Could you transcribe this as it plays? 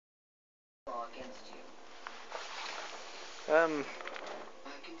law against you. I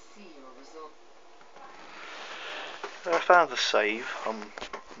can see your result. I found a save on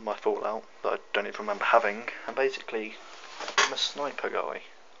my Fallout that I don't even remember having, and basically I'm a sniper guy.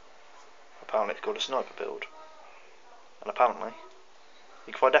 Apparently it's called a sniper build. And apparently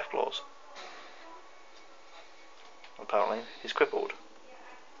you can fire Deathclaws. Apparently he's crippled.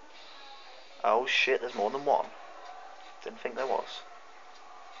 Oh shit, there's more than one. Didn't think there was.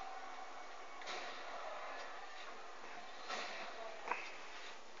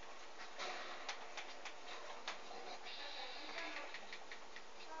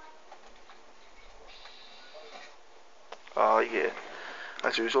 Oh yeah.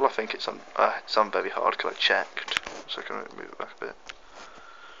 As usual, I think it's on very hard because I checked, so I can move it back a bit.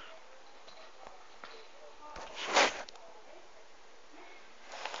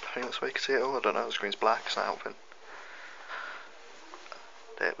 I think that's where you can see it all. I don't know, the screen's black, it's not helping.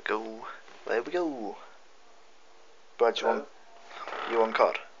 There we go. There we go. Brad, you want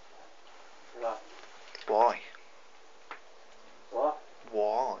COD? No. Why? What?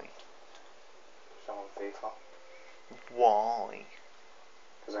 Why? Someone FIFA. Why?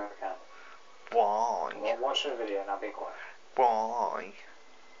 Because I can. Why? Well, watch the video and I'll be quiet. Why?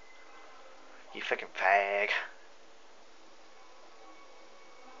 You fucking fag.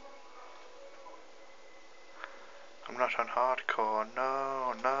 I'm not on hardcore,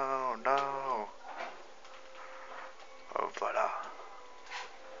 no, no, no. Over there.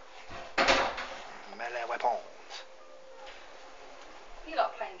 Melee weapons. You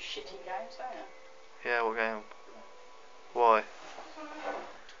like playing shitty games, don't you? Yeah, what game? Why?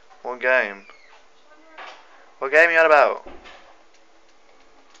 What game? What game are you on about?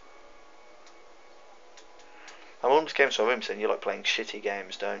 My mum just came to my room saying you like playing shitty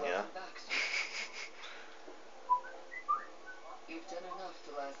games, don't you? You've done enough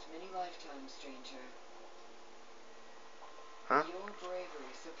to last many lifetimes, stranger. Huh? Your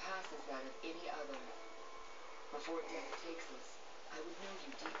bravery surpasses that of any other. Before death takes us, I would know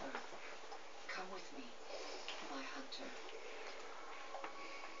you deeper. Come with me, my hunter.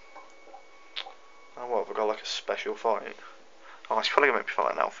 Oh, what, have I got like a special fight? Oh, it's probably going to make me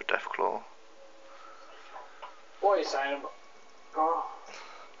fight now for Deathclaw. What are you saying about... Oh.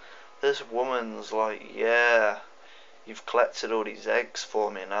 This woman's like, yeah, you've collected all these eggs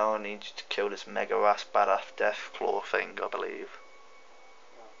for me, now I need you to kill this mega ass badass Deathclaw thing, I believe.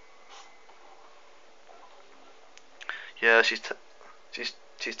 Yeah, she's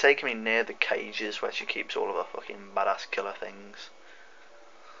taking me near the cages where she keeps all of her fucking badass killer things.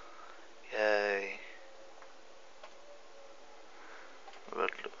 Yay.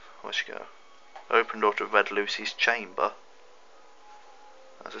 Where'd she go? Open door to Red Lucy's chamber.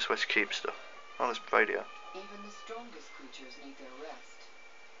 That's this where she keeps stuff. Oh, there's radio. Even the strongest creatures need their rest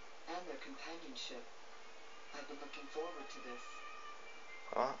and their companionship. I've been looking forward to this.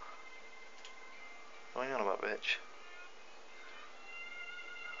 What? What are you on about, bitch?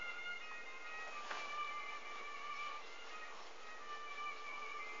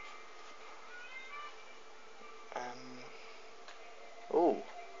 Oh.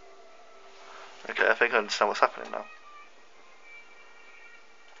 Okay, I think I understand what's happening now.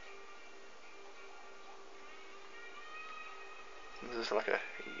 This is like a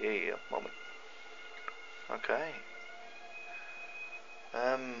yeah moment. Okay.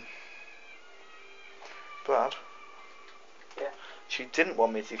 Brad? Yeah? She didn't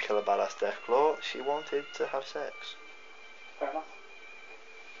want me to kill a badass Deathclaw, she wanted to have sex. Fair enough.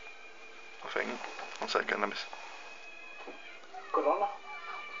 I think. 1 second, let me see. Good on her.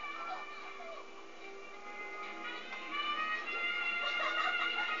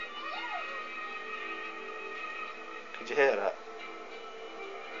 Did you hear that?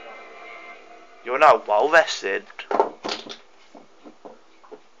 You're now well rested.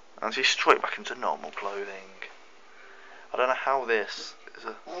 And she's straight back into normal clothing. I don't know how this is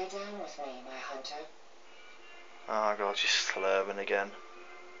a... Lay down with me, my hunter. Oh god, she's slurring again.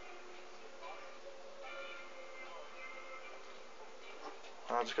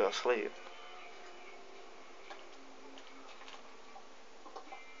 I'll just go to sleep.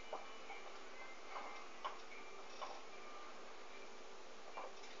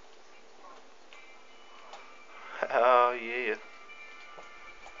 Oh yeah.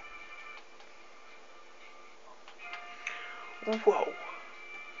 Whoa.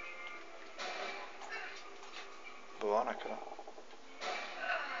 Veronica.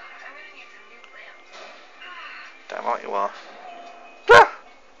 Damn right you are. Ah!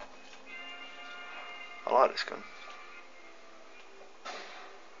 I like this gun.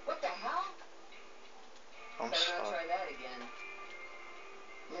 What the hell? I'm Better not sorry. try that again.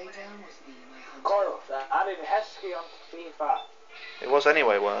 Lay down with me, my hunter. Kyle, they're adding Heskey on FIFA. It was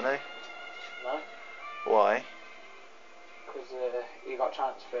anyway, weren't he? No? Why? Because he got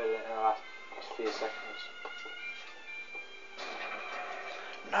transferred in the last few seconds.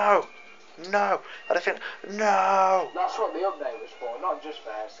 No! No! I don't think. No! That's what the update was for, not just for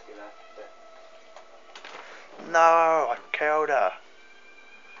Heskey though. No! I killed her.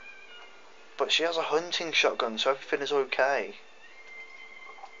 But she has a hunting shotgun, so everything is okay.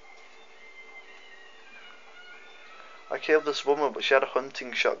 I killed this woman, but she had a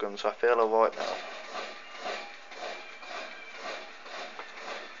hunting shotgun, so I feel alright now.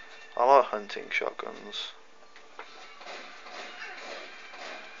 I like hunting shotguns.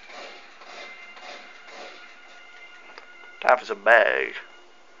 Damn, it's a bag.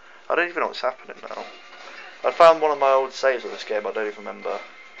 I don't even know what's happening now. I found one of my old saves of this game I don't even remember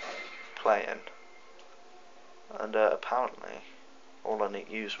playing. And apparently, all I need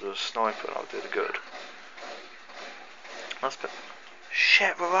to use was a sniper and I'll do the good. That's been...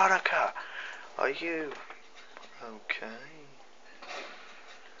 Shit, Veronica! Are you... okay?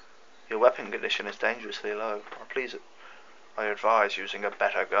 Your weapon condition is dangerously low. Please, I advise using a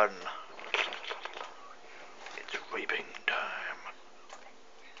better gun. It's reaping time.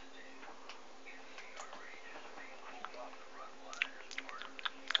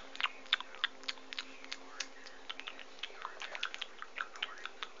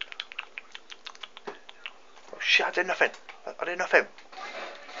 Oh shit, I did nothing. I did nothing.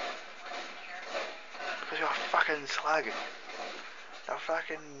 Because you're a fucking slag. You're a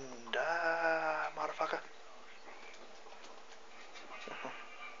fucking... motherfucker.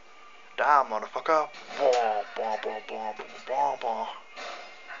 Damn, motherfucker. Bah, bah, bah, bah, bah, bah.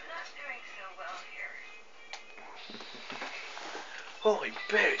 I'm not doing so well here. Holy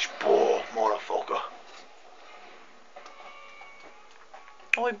bitch, boah, motherfucker.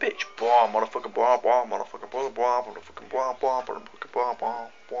 Holy bitch, boah, motherfucker, boah, boah, motherfucker, boah, boah, motherfucker, boah, boah, motherfucker, boah, boah,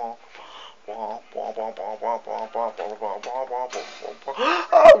 boah.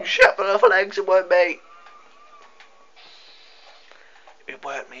 Oh shit, my little legs, it weren't me. It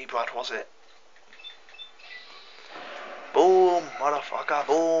weren't me, Brad, was it? Boom, motherfucker,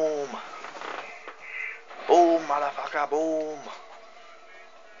 boom. Boom, motherfucker, boom.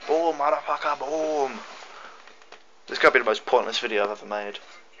 Boom, motherfucker, boom. This is going to be the most pointless video I've ever made.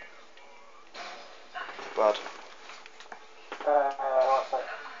 Brad.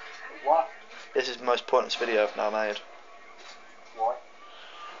 What? This is the most pointless video I've now made. Why?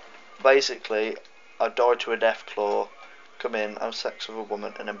 Basically, I died to a deathclaw, come in, have sex with a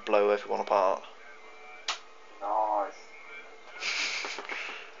woman, and then blow everyone apart. Nice.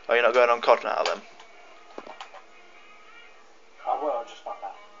 Are you not going on COD now then? I will, just not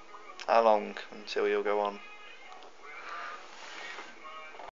now. How long until you'll go on?